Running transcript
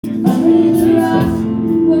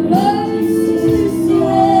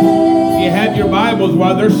have your Bibles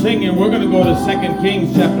while they're singing, we're going to go to 2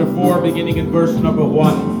 Kings chapter 4, beginning in verse number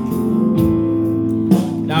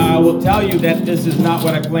 1. Now, I will tell you that this is not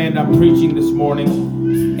what I planned on preaching this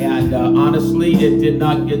morning. And honestly, it did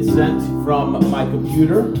not get sent from my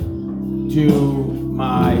computer to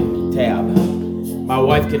my tab. My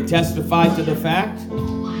wife can testify to the fact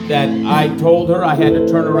that I told her I had to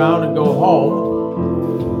turn around and go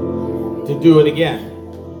home to do it again.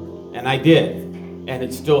 And I did. And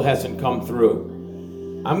it still hasn't come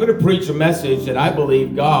through. I'm going to preach a message that I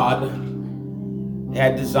believe God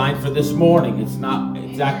had designed for this morning. It's not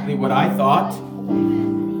exactly what I thought,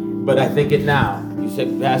 but I think it now. You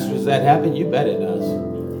said, Pastor, does that happen? You bet it does.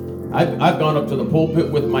 I've gone up to the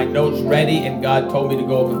pulpit with my notes ready, and God told me to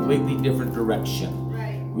go a completely different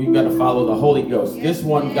direction. We've got to follow the Holy Ghost. This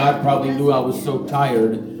one, God probably knew I was so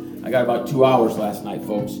tired. I got about 2 hours last night,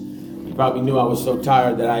 folks. He probably knew I was so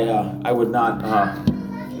tired that I would not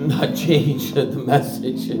change the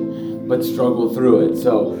message, but struggle through it.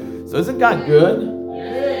 So isn't God good?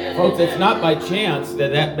 Folks, it's not by chance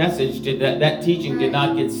that message that teaching did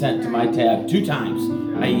not get sent to my tab. 2 times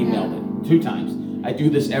I emailed it. 2 times. I do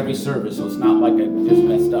this every service, so it's not like I just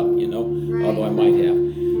messed up, although I might have.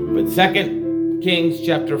 But 2 Kings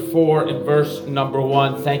chapter 4 and verse number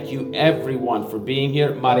 1. Thank you everyone for being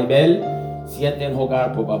here. Maribel. Let's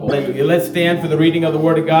stand for the reading of the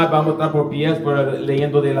Word of God. Vamos a estar por pies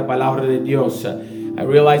leyendo de la palabra de Dios. I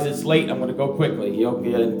realize it's late. I'm going to go quickly. Yo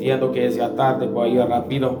entiendo que es ya tarde. Voy a ir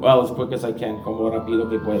rápido. Well, as quick as I can. Como rápido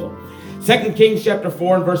que puedo. 2 Kings chapter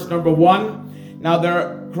 4 and verse number 1. Now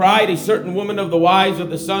there cried a certain woman of the wives of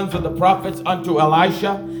the sons of the prophets unto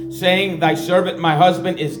Elisha, saying, Thy servant my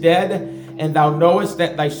husband is dead, and thou knowest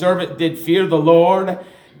that thy servant did fear the Lord,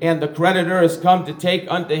 and the creditor is come to take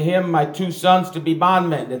unto him my 2 sons to be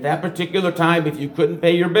bondmen. At that particular time, if you couldn't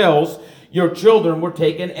pay your bills, your children were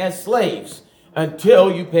taken as slaves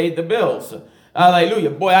until you paid the bills. Hallelujah.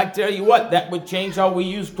 Boy, I tell you what, that would change how we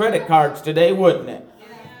use credit cards today, wouldn't it?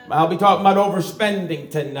 I'll be talking about overspending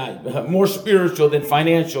tonight. More spiritual than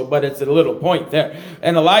financial, but it's a little point there.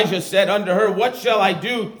 And Elijah said unto her, What shall I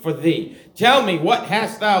do for thee? Tell me, what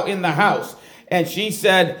hast thou in the house? And she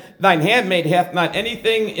said, Thine handmaid hath not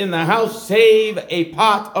anything in the house save a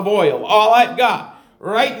pot of oil. All I've got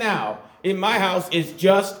right now in my house is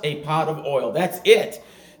just a pot of oil. That's it.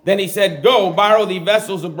 Then he said, Go, borrow thee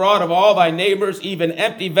vessels abroad of all thy neighbors, even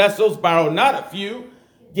empty vessels, borrow not a few.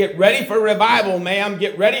 Get ready for revival, ma'am.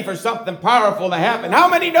 Get ready for something powerful to happen. How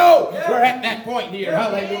many know we're at that point here?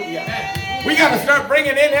 Hallelujah. We got to start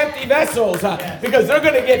bringing in empty vessels because they're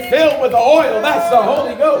going to get filled with the oil. That's the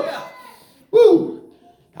Holy Ghost. Woo!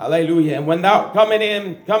 Hallelujah. And when thou come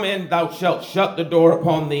in, thou shalt shut the door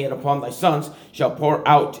upon thee, and upon thy sons shall pour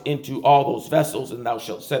out into all those vessels, and thou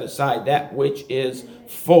shalt set aside that which is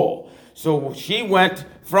full. So she went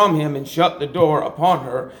from him and shut the door upon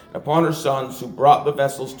her sons, who brought the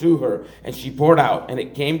vessels to her, and she poured out. And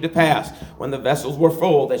it came to pass, when the vessels were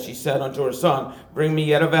full, that she said unto her son, Bring me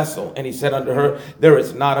yet a vessel. And he said unto her, There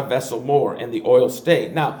is not a vessel more, and the oil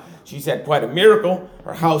stayed. Now, she said, quite a miracle.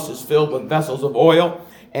 Her house is filled with vessels of oil,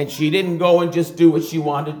 and she didn't go and just do what she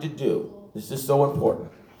wanted to do. This is so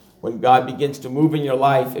important. When God begins to move in your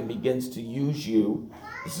life and begins to use you,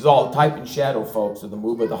 this is all type and shadow, folks, of the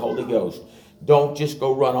move of the Holy Ghost. Don't just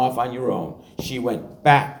go run off on your own. She went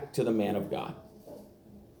back to the man of God.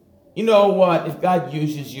 You know what? If God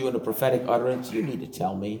uses you in a prophetic utterance, you need to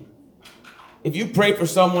tell me. If you pray for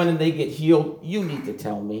someone and they get healed, you need to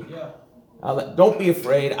tell me. Don't be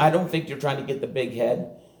afraid. I don't think you're trying to get the big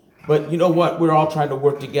head. But you know what? We're all trying to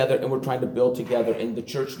work together, and we're trying to build together, and the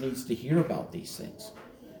church needs to hear about these things.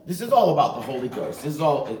 This is all about the Holy Ghost. It's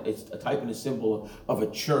a type and a symbol of a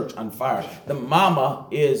church on fire. The mama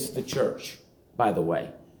is the church, by the way.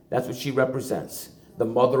 That's what she represents, the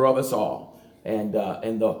mother of us all. And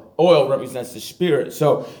the oil represents the Spirit.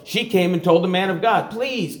 So she came and told the man of God,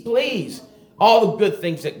 please, all the good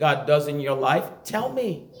things that God does in your life, tell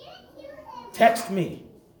me. Text me.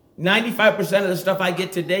 95% of the stuff I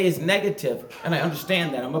get today is negative, and I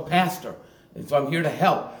understand that. I'm a pastor, and so I'm here to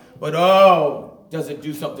help. But does it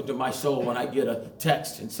do something to my soul when I get a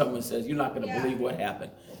text and someone says, You're not going to believe what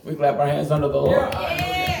happened? We clap our hands under the Lord.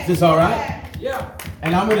 Is this all right? Yeah.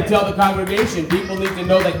 And I'm going to tell the congregation, people need to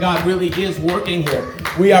know that God really is working here.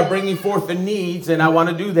 We are bringing forth the needs, and I want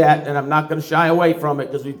to do that, and I'm not going to shy away from it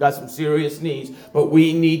because we've got some serious needs, but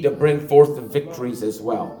we need to bring forth the victories as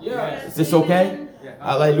well. Yeah. Is this okay? Yeah.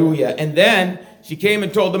 Hallelujah. And then she came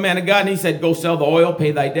and told the man of God, and he said, Go sell the oil,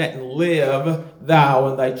 pay thy debt, and live thou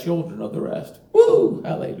and thy children of the rest. Woo!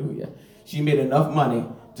 Hallelujah. She made enough money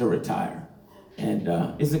to retire.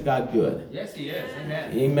 And isn't God good? Yes, He is.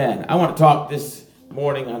 Amen. Amen. I want to talk this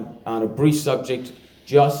morning on a brief subject,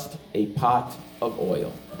 just a pot of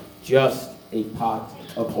oil. Just a pot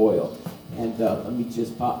of oil. And let me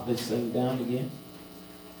just pop this thing down again.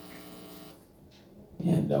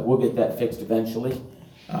 And we'll get that fixed eventually.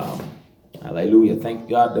 Hallelujah. Thank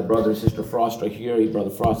God that Brother and Sister Frost are here. Brother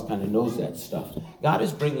Frost kind of knows that stuff. God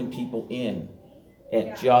is bringing people in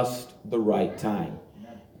at just the right time.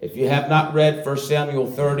 If you have not read 1 Samuel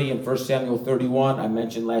 30 and 1 Samuel 31, I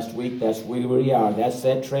mentioned last week, that's where we are. That's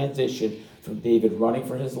that transition from David running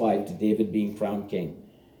for his life to David being crowned king.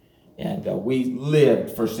 And we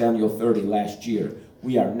lived 1 Samuel 30 last year.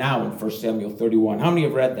 We are now in 1 Samuel 31. How many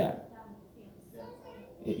have read that?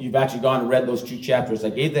 You've actually gone and read those 2 chapters. I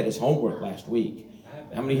gave that as homework last week.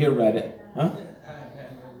 How many here read it? Huh?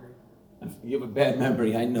 You have a bad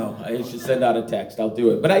memory, I know. I should send out a text. I'll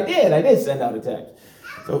do it. But I did send out a text.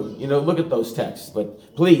 So, look at those texts.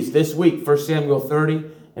 But please, this week, 1 Samuel 30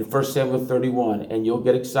 and 1 Samuel 31. And you'll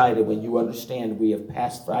get excited when you understand we have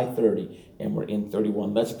passed by 30 and we're in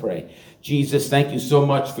 31. Let's pray. Jesus, thank you so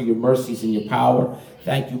much for your mercies and your power.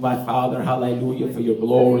 Thank you, my Father, hallelujah, for your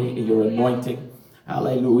glory and your anointing.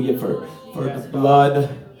 Hallelujah, for the blood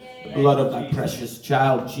of my precious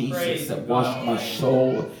child, Jesus, that washed my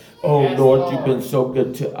soul. Oh, Lord, you've been so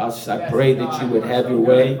good to us. I pray that you would have your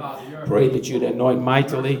way. Pray that you'd anoint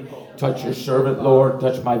mightily. Touch your servant, Lord.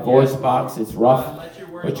 Touch my voice box. It's rough.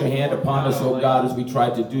 Put your hand upon us, oh God, as we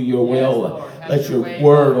try to do your will. Let your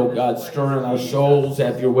word, oh God, stir in our souls.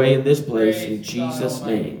 Have your way in this place. In Jesus'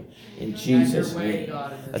 name. In Jesus' name.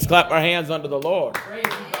 Let's clap our hands unto the Lord. Praise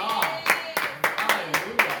God.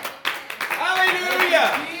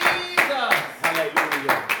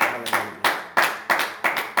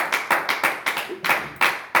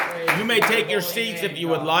 You may take your seats if you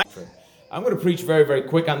would like. I'm going to preach very, very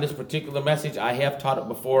quick on this particular message. I have taught it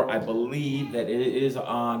before. I believe that it is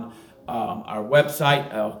on our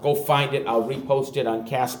website. Go find it. I'll repost it on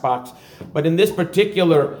Castbox. But in this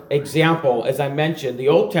particular example, as I mentioned, the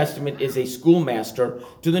Old Testament is a schoolmaster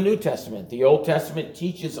to the New Testament. The Old Testament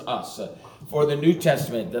teaches us for the New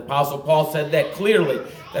Testament. The Apostle Paul said that clearly,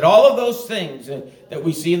 that all of those things that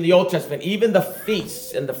we see in the Old Testament, even the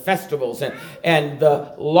feasts and the festivals and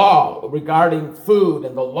the law regarding food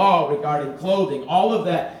and the law regarding clothing, all of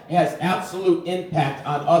that has absolute impact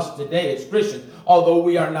on us today as Christians. Although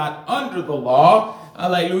we are not under the law,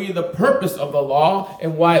 hallelujah, the purpose of the law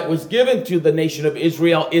and why it was given to the nation of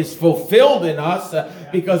Israel is fulfilled in us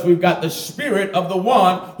because we've got the spirit of the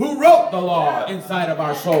one who wrote the law inside of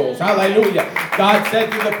our souls. Hallelujah. God said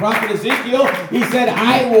to the prophet Ezekiel, he said,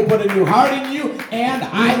 I will put a new heart in you and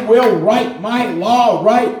I will write my law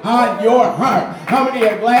right on your heart. How many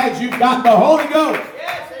are glad you've got the Holy Ghost?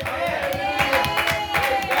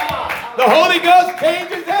 The Holy Ghost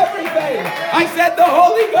changes everything. I said the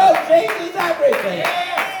Holy Ghost changes everything.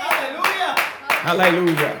 Yes,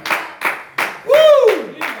 hallelujah.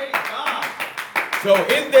 Woo! So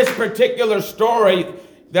in this particular story,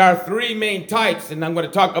 there are 3 main types, and I'm going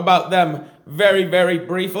to talk about them very, very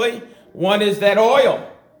briefly. One is that oil.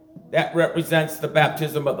 That represents the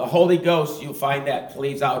baptism of the Holy Ghost. You'll find that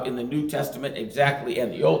plays out in the New Testament exactly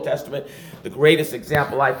and the Old Testament. The greatest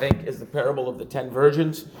example, I think, is the parable of the 10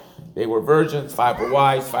 virgins. They were virgins, 5 were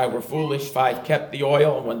wise, 5 were foolish, 5 kept the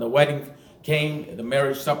oil. And when the wedding came, the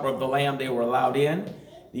marriage supper of the Lamb, they were allowed in.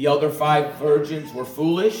 The other 5 virgins were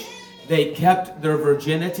foolish. They kept their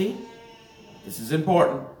virginity. This is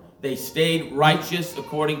important. They stayed righteous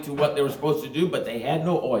according to what they were supposed to do, but they had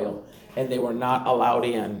no oil, and they were not allowed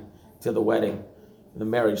in to the wedding, the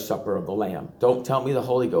marriage supper of the Lamb. Don't tell me the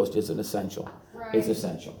Holy Ghost isn't essential. Right. It's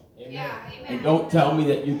essential. Yeah, and don't tell me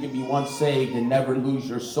that you can be once saved and never lose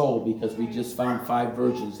your soul, because we just found 5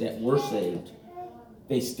 virgins that were saved.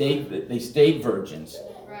 They stayed virgins,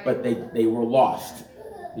 right, but they were lost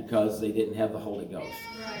because they didn't have the Holy Ghost.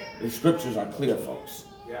 Right. The scriptures are clear, folks.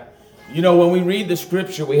 Yeah. When we read the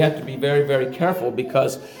scripture, we have to be very, very careful,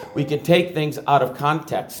 because we can take things out of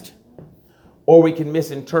context, or we can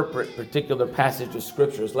misinterpret particular passages of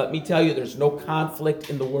scriptures. Let me tell you, there's no conflict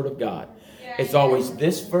in the Word of God. It's always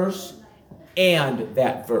this verse and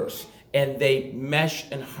that verse, and they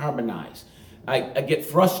mesh and harmonize. I get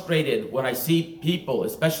frustrated when I see people,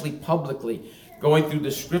 especially publicly, going through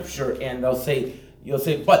the scripture, and you'll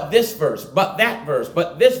say, but this verse, but that verse,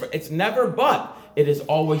 but this verse. It's never but. It is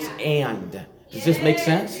always and. Does this make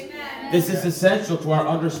sense? This is essential to our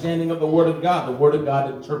understanding of the Word of God. The Word of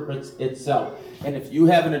God interprets itself. And if you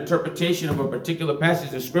have an interpretation of a particular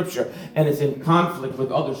passage of Scripture and it's in conflict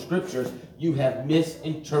with other Scriptures, you have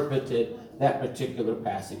misinterpreted that particular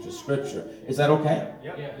passage of scripture. Is that okay?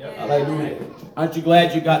 Yep. Hallelujah. Aren't you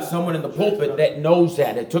glad you got someone in the pulpit that knows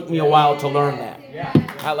that? It took me a while to learn that. Yeah.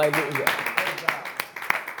 Hallelujah.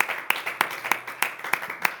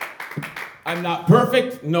 I'm not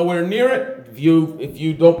perfect, nowhere near it. If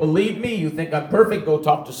you don't believe me, you think I'm perfect, go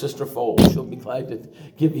talk to Sister Foles. She'll be glad to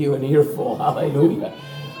give you an earful. Hallelujah.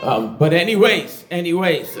 But anyways,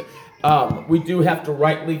 we do have to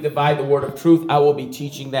rightly divide the word of truth. I will be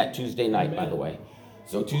teaching that Tuesday night, by the way.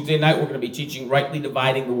 So Tuesday night, we're going to be teaching rightly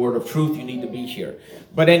dividing the word of truth. You need to be here.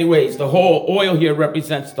 But anyways, the whole oil here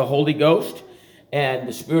represents the Holy Ghost and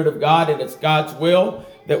the Spirit of God, and it's God's will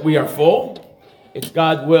that we are full. It's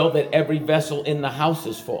God's will that every vessel in the house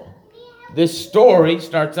is full. This story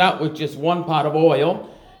starts out with just one pot of oil,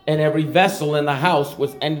 and every vessel in the house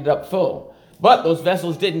ended up full. But those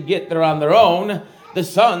vessels didn't get there on their own. The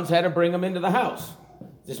sons had to bring them into the house.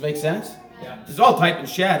 Does this make sense? Yeah. It's all type and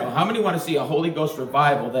shadow. How many want to see a Holy Ghost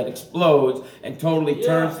revival that explodes and totally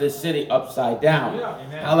turns this city upside down?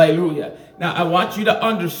 Yeah. Hallelujah. Now, I want you to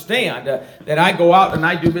understand that I go out and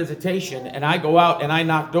I do visitation, and I go out and I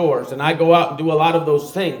knock doors, and I go out and do a lot of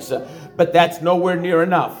those things, but that's nowhere near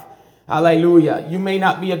enough. Hallelujah. You may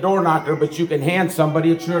not be a door knocker, but you can hand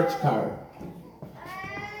somebody a church card.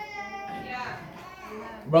 Yeah.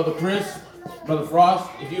 Brother Chris, Brother Frost,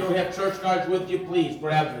 if you don't have church cards with you, please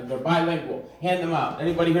grab them. They're bilingual. Hand them out.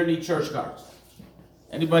 Anybody here need church cards?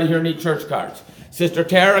 Anybody here need church cards? Sister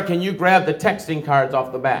Tara, can you grab the texting cards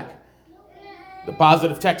off the back? The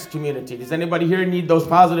positive text community. Does anybody here need those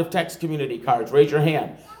positive text community cards? Raise your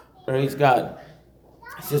hand. Praise God.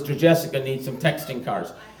 Sister Jessica needs some texting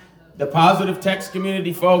cards. The positive text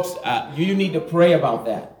community, folks, you need to pray about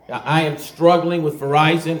that. I am struggling with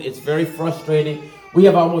Verizon. It's very frustrating. We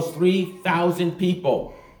have almost 3,000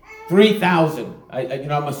 people. 3,000.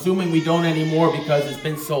 I'm assuming we don't anymore because it's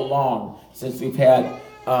been so long since we've had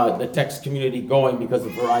the text community going because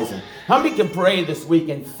of Verizon. How many can pray this week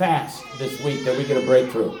and fast this week that we get a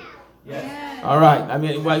breakthrough? Yes. All right. I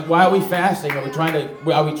mean, why are we fasting? Are we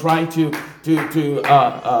trying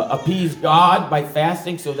to appease God by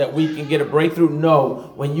fasting so that we can get a breakthrough?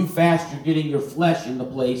 No. When you fast, you're getting your flesh in the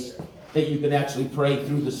place that you can actually pray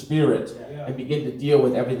through the Spirit and begin to deal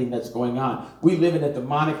with everything that's going on. We live in a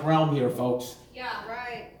demonic realm here, folks. Yeah,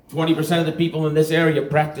 right. 20% of the people in this area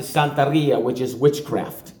practice Santeria, which is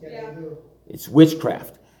witchcraft. Yeah. It's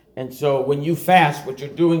witchcraft. And so when you fast, what you're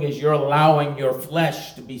doing is you're allowing your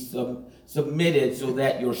flesh to be submitted so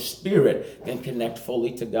that your spirit can connect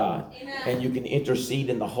fully to God. Amen. And you can intercede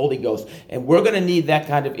in the Holy Ghost. And we're going to need that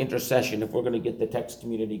kind of intercession if we're going to get the text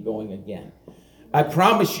community going again. I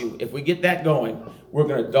promise you, if we get that going, we're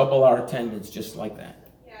going to double our attendance just like that.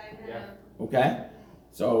 Yeah. Okay?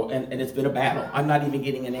 So, and it's been a battle. I'm not even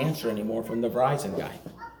getting an answer anymore from the Verizon guy.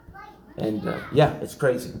 And it's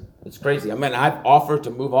crazy. It's crazy. I mean, I've offered to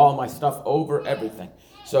move all my stuff over, everything.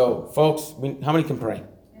 So, folks, how many can pray?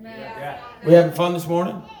 Amen. Yeah. We having fun this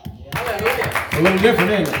morning? Yeah. A little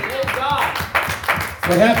different, isn't it?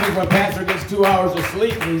 What happens when Pastor gets 2 hours of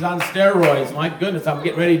sleep and he's on steroids? My goodness, I'm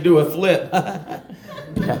getting ready to do a flip.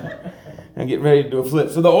 I'm getting ready to do a flip.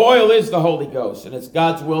 So the oil is the Holy Ghost, and it's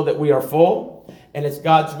God's will that we are full, and it's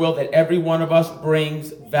God's will that every one of us brings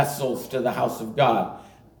vessels to the house of God.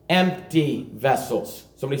 Empty vessels.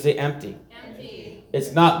 Somebody say empty. Empty.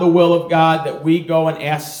 It's not the will of God that we go and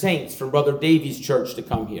ask saints from Brother Davies' church to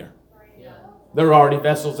come here. Yeah. There are already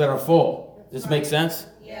vessels that are full. Does this make sense?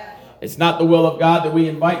 Yeah. It's not the will of God that we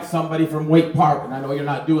invite somebody from Wake Park, and I know you're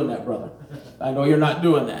not doing that, brother. I know you're not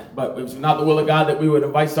doing that, but it's not the will of God that we would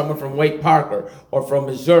invite someone from Wake Park or from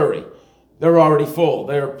Missouri. They're already full.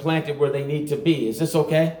 They're planted where they need to be. Is this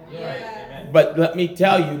okay? Yeah. But let me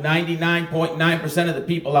tell you, 99.9% of the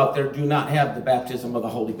people out there do not have the baptism of the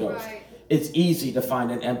Holy Ghost. Right. It's easy to find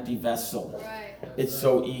an empty vessel. Right. It's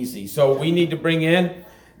so easy. So we need to bring in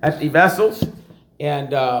empty vessels.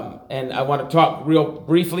 And I want to talk real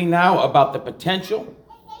briefly now about the potential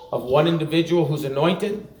of one individual who's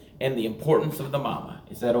anointed and the importance of the mama.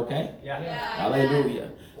 Is that okay? Yeah.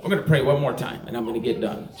 Hallelujah. We're going to pray one more time, and I'm going to get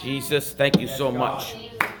done. Jesus, thank you so much.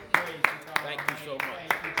 Thank you so much.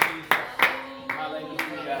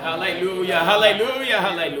 Hallelujah. Hallelujah. Hallelujah.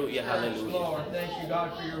 Hallelujah. Hallelujah. Lord, thank you,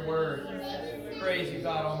 God, for your word. Praise you,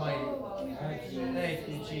 God Almighty. Thank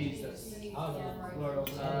you, Jesus. Lord,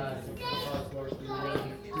 open our eyes. Lord, for your word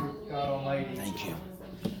and truth, God Almighty. Thank you.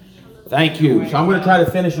 Thank you. So I'm going to try to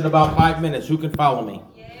finish in about 5 minutes. Who can follow me?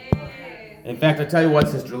 In fact, I tell you what,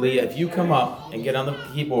 Sister Leah, if you come up and get on the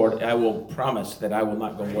keyboard, I will promise that I will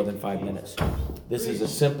not go more than 5 minutes. This is a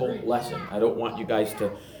simple lesson. I don't want you guys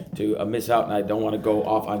to miss out, and I don't want to go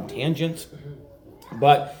off on tangents.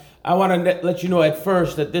 But I want to let you know at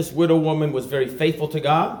first that this widow woman was very faithful to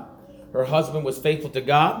God. Her husband was faithful to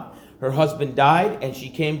God. Her husband died, and she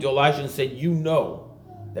came to Elijah and said, you know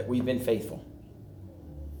that we've been faithful.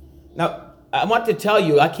 Now, I want to tell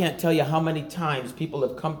you, I can't tell you how many times people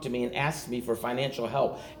have come to me and asked me for financial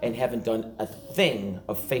help and haven't done a thing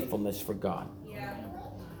of faithfulness for God. Yeah.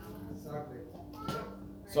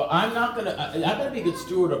 So I'm going to be a good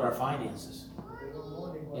steward of our finances.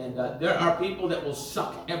 And there are people that will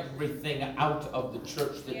suck everything out of the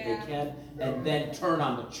church that they can and then turn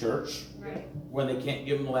on the church when they can't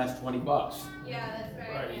give them the last $20. Yeah, that's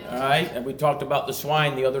right. All right? And we talked about the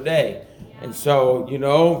swine the other day. And so,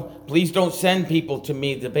 please don't send people to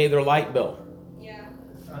me to pay their light bill. Yeah.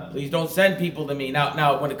 Please don't send people to me.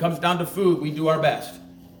 Now, when it comes down to food, we do our best.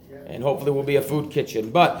 And hopefully we'll be a food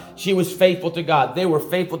kitchen. But she was faithful to God. They were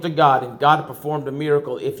faithful to God, and God performed a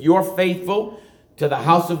miracle. If you're faithful to the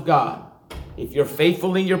house of God, if you're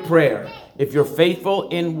faithful in your prayer, if you're faithful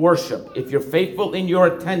in worship, if you're faithful in your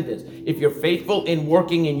attendance, if you're faithful in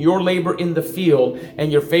working in your labor in the field,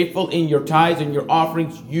 and you're faithful in your tithes and your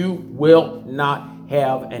offerings, you will not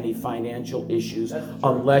have any financial issues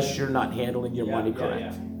unless you're not handling your money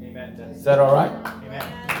correct. Amen. Is that all right? Amen.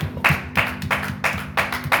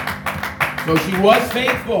 So she was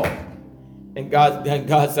faithful. And God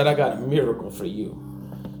said, I got a miracle for you.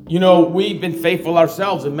 We've been faithful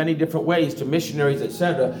ourselves in many different ways to missionaries,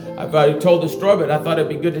 etc. I've already told the story, but I thought it'd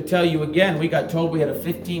be good to tell you again. We got told we had a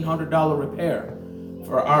 $1,500 repair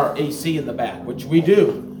for our AC in the back, which we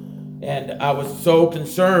do. And I was so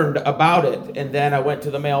concerned about it. And then I went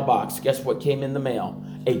to the mailbox. Guess what came in the mail?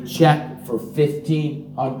 A check for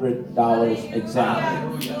 $1,500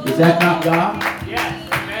 exactly. Is that not God? Yes.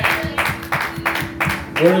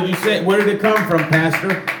 Where did it come from,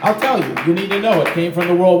 Pastor? I'll tell you. You need to know. It came from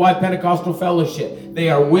the Worldwide Pentecostal Fellowship.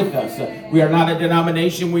 They are with us. We are not a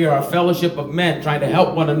denomination. We are a fellowship of men trying to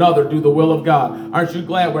help one another do the will of God. Aren't you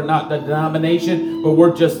glad we're not the denomination, but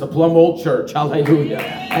we're just the plum old church? Hallelujah.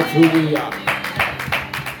 That's who we are.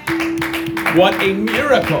 What a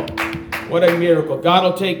miracle. What a miracle. God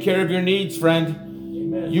will take care of your needs, friend.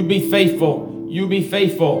 Amen. You be faithful. You be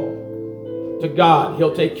faithful to God.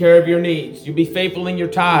 He'll take care of your needs. You be faithful in your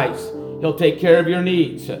tithes. He'll take care of your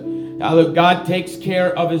needs. God takes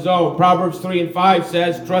care of his own. Proverbs 3:5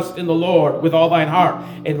 says, trust in the Lord with all thine heart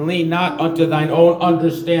and lean not unto thine own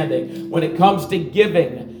understanding. When it comes to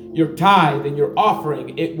giving your tithe and your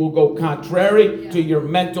offering, it will go contrary to your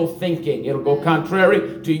mental thinking. It'll go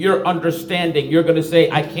contrary to your understanding. You're going to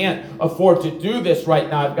say, I can't afford to do this right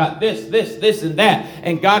now. I've got this, and that.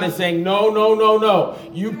 And God is saying, no.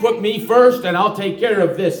 You put me first and I'll take care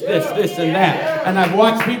of this, and that. And I've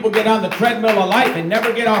watched people get on the treadmill of life and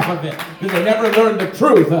never get off of it because they never learned the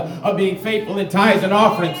truth of being faithful in tithes and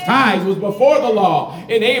offerings. Tithes was before the law.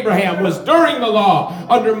 In Abraham was during the law.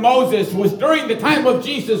 Under Moses was during the time of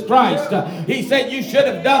Jesus Christ. He said you should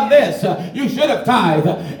have done this. You should have tithed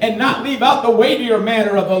and not leave out the weightier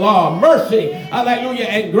matter of the law. Mercy, hallelujah,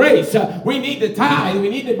 and grace. We need to tithe. We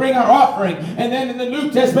need to bring our offering. And then in the New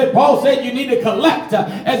Testament, Paul said you need to collect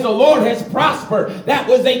as the Lord has prospered. That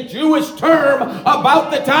was a Jewish term about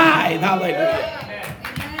the tithe. Hallelujah.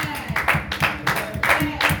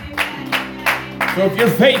 So if you're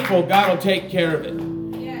faithful, God will take care of it.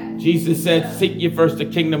 Jesus said, seek ye first the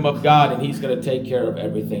kingdom of God, and he's going to take care of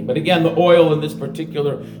everything. But again, the oil in this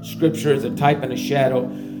particular scripture is a type and a shadow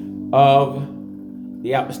of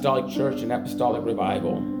the apostolic church and apostolic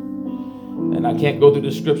revival. And I can't go through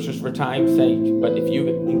the scriptures for time's sake, but if you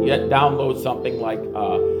can download something like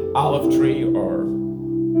Olive Tree or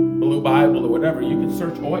Blue Bible or whatever, you can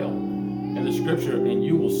search oil in the scripture, and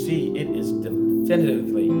you will see it is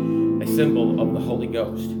definitively a symbol of the Holy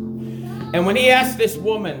Ghost. And when he asked this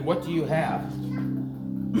woman, what do you have?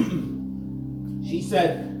 She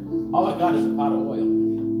said, all I got is a pot of oil.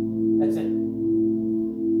 That's it.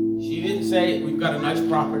 She didn't say, we've got a nice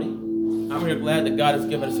property. I'm really glad that God has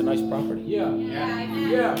given us a nice property. Yeah.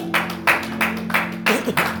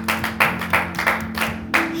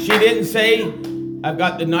 She didn't say, I've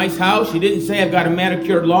got the nice house. She didn't say, I've got a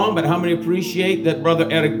manicured lawn, but how many appreciate that Brother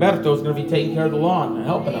Eric Berto is going to be taking care of the lawn and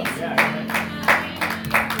helping us?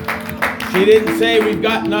 She didn't say we've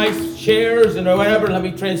got nice chairs and whatever. Let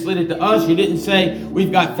me translate it to us. She didn't say we've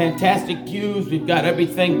got fantastic pews. We've got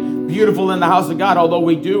everything beautiful in the house of God, although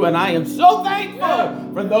we do. And I am so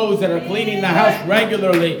thankful for those that are cleaning the house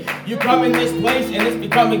regularly. You come in this place and it's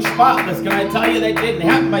becoming spotless. Can I tell you that didn't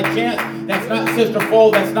happen by chance? That's not Sister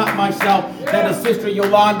Fole. That's not myself. That is Sister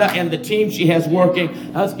Yolanda and the team she has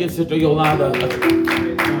working. Let's give Sister Yolanda a...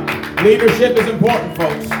 Leadership is important,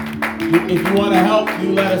 folks. If you want to help,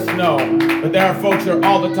 you let us know. But there are folks here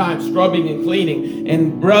all the time scrubbing and cleaning.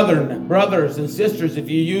 And brothers and sisters, if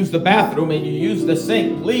you use the bathroom and you use the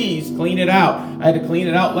sink, please clean it out. I had to clean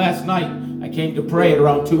it out last night. I came to pray at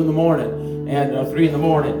around 2 in the morning and 3 in the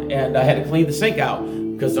morning, and I had to clean the sink out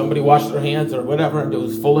because somebody washed their hands or whatever, and it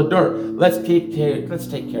was full of dirt. Let's take care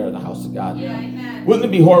of the house of God. Yeah, amen. Wouldn't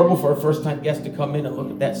it be horrible for a first-time guest to come in and look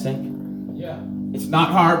at that sink? Yeah. It's not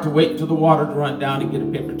hard to wait till the water to run down and get a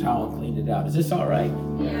paper towel and clean it out. Is this all right?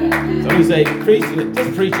 Yeah. So we say, just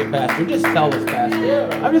preach it, Pastor. Just tell us, Pastor.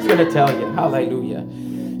 I'm just going to tell you. Hallelujah.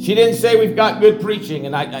 She didn't say we've got good preaching,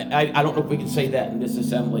 and I don't know if we can say that in this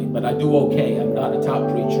assembly, but I do okay. I'm not a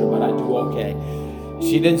top preacher, but I do okay.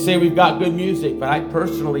 She didn't say we've got good music, but I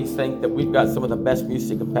personally think that we've got some of the best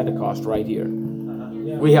music in Pentecost right here.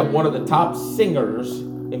 We have one of the top singers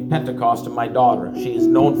in Pentecost, and my daughter. She is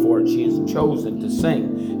known for it. She is chosen to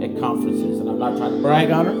sing at conferences, and I'm not trying to brag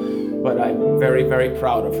on her, but I'm very, very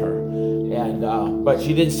proud of her. And but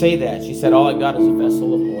she didn't say that. She said, all I got is a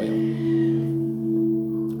vessel of oil.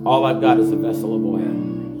 All I've got is a vessel of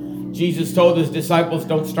oil. Jesus told his disciples,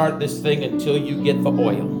 don't start this thing until you get the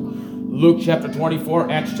oil. Luke chapter 24,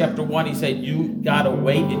 Acts chapter 1, he said, you got to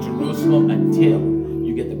wait in Jerusalem until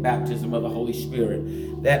you get the baptism of the Holy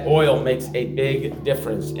Spirit. That oil makes a big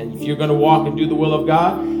difference. And if you're going to walk and do the will of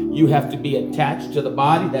God, you have to be attached to the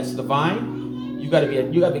body. That's the vine. You got to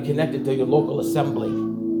be connected to your local assembly.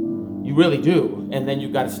 You really do. And then you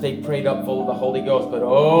got to stay prayed up full of the Holy Ghost. But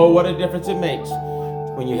oh, what a difference it makes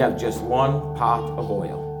when you have just one pot of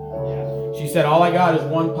oil. She said, all I got is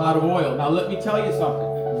one pot of oil. Now let me tell you something.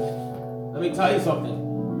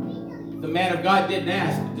 The man of God didn't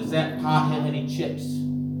ask, does that pot have any chips?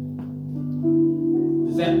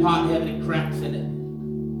 Does that pot have any cracks in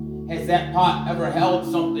it? Has that pot ever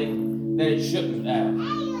held something that it shouldn't have?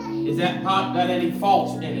 Is that pot got any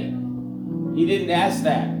faults in it? He didn't ask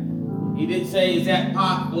that. He didn't say, is that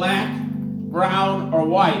pot black, brown, or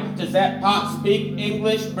white? Does that pot speak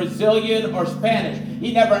English, Brazilian, or Spanish?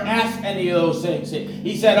 He never asked any of those things.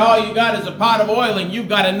 He said, all you got is a pot of oil and you've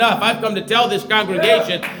got enough. I've come to tell this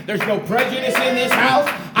congregation there's no prejudice in this house.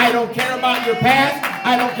 I don't care about your past.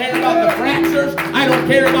 I don't care about the fractures. I don't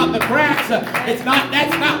care about the cracks. That's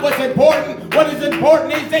not what's important. What is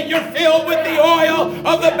important is that you're filled with the oil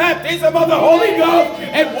of the baptism of the Holy Ghost,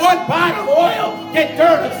 and one pot of oil can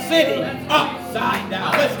turn a city upside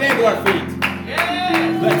down. Let's stand to our feet.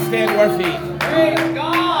 Yes. Let's stand to our feet. Praise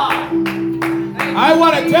God. I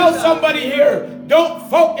want to tell somebody here, don't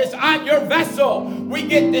focus on your vessel. We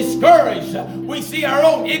get discouraged. We see our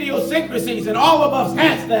own idiosyncrasies, and all of us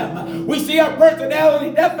has them. We see our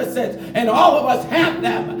personality deficits, and all of us have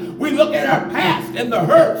them. We look at our past and the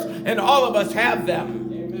hurts, and all of us have them.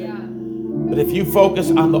 Yeah. But if you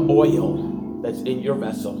focus on the oil that's in your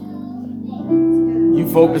vessel, you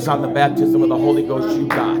focus on the baptism of the Holy Ghost you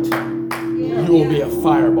got, you will be a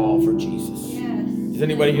fireball for Jesus. Does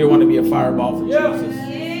anybody here want to be a fireball for Jesus?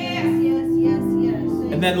 Yes.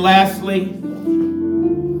 And then lastly,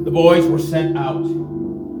 the boys were sent out.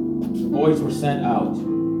 The boys were sent out.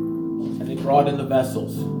 And they brought in the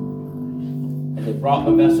vessels. And they brought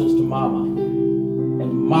the vessels to Mama.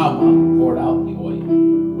 And Mama poured out the oil.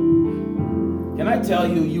 Can I tell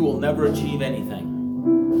you, you will never achieve anything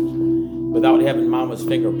without having Mama's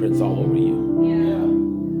fingerprints all over you. Yeah.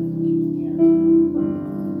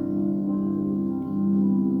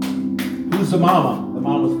 Who's the mama? The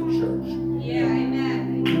mama's the church. Yeah,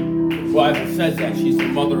 amen. Well, it says that. She's the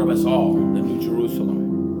mother of us all, the New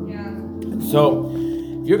Jerusalem. Yeah. And so,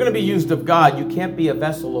 if you're going to be used of God, you can't be a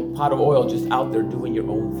vessel of pot of oil just out there doing your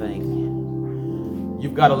own thing.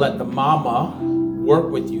 You've got to let the mama work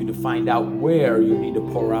with you to find out where you need to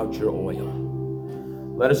pour out your oil.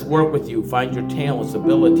 Let us work with you. Find your talents,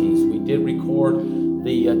 abilities. We did record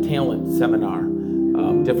the talent seminar,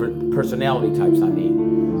 different personality types,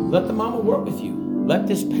 Let the mama work with you. Let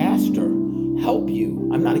this pastor help you.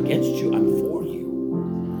 I'm not against you. I'm for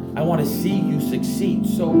you. I want to see you succeed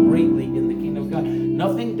so greatly in the kingdom of God.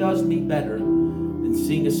 Nothing does me better than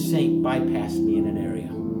seeing a saint bypass me in an area.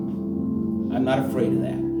 I'm not afraid of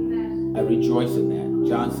that. I rejoice in that.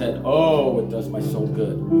 John said, oh, it does my soul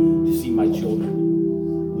good to see my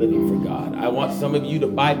children living for God. I want some of you to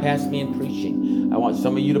bypass me in preaching. I want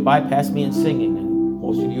some of you to bypass me in singing, and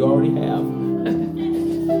most of you already have.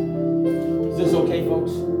 Is this okay,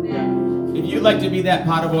 folks? Yeah. If you'd like to be that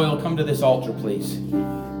pot of oil, come to this altar, please.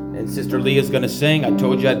 And Sister Leah's going to sing. I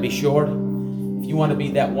told you I'd be short. If you want to be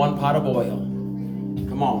that one pot of oil,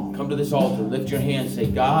 come on, come to this altar. Lift your hand. Say,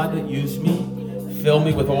 God, use me. Fill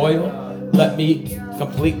me with oil. let me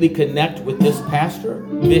completely connect with this pastor,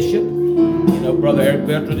 bishop. You know, Brother Eric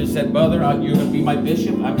Bertrand just said, brother, you're going to be my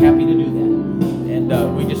bishop. I'm happy to do that.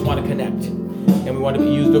 And we just want to connect. And we want to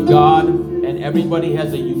be used of God. And everybody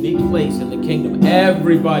has a unique place in the kingdom.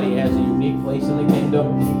 Everybody has a unique place in the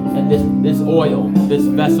kingdom. And this oil, this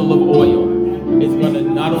vessel of oil, is going to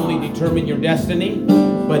not only determine your destiny,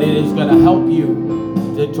 but it is going to help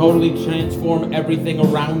you to totally transform everything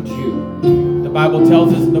around you. The Bible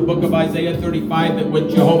tells us in the book of Isaiah 35 that when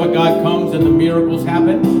Jehovah God comes and the miracles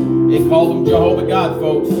happen, they call them Jehovah God,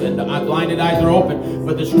 folks, and the blinded eyes are open.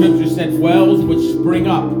 But the scripture said wells which spring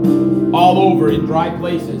up all over in dry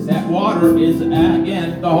places. That water is,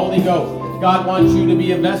 again, the Holy Ghost. God wants you to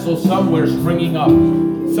be a vessel somewhere springing up.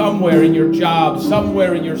 Somewhere in your job,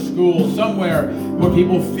 somewhere in your school, somewhere where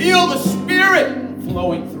people feel the Spirit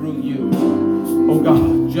flowing through you. Oh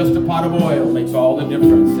God, just a pot of oil makes all the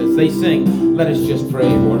difference. As they sing, let us just pray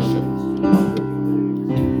and worship.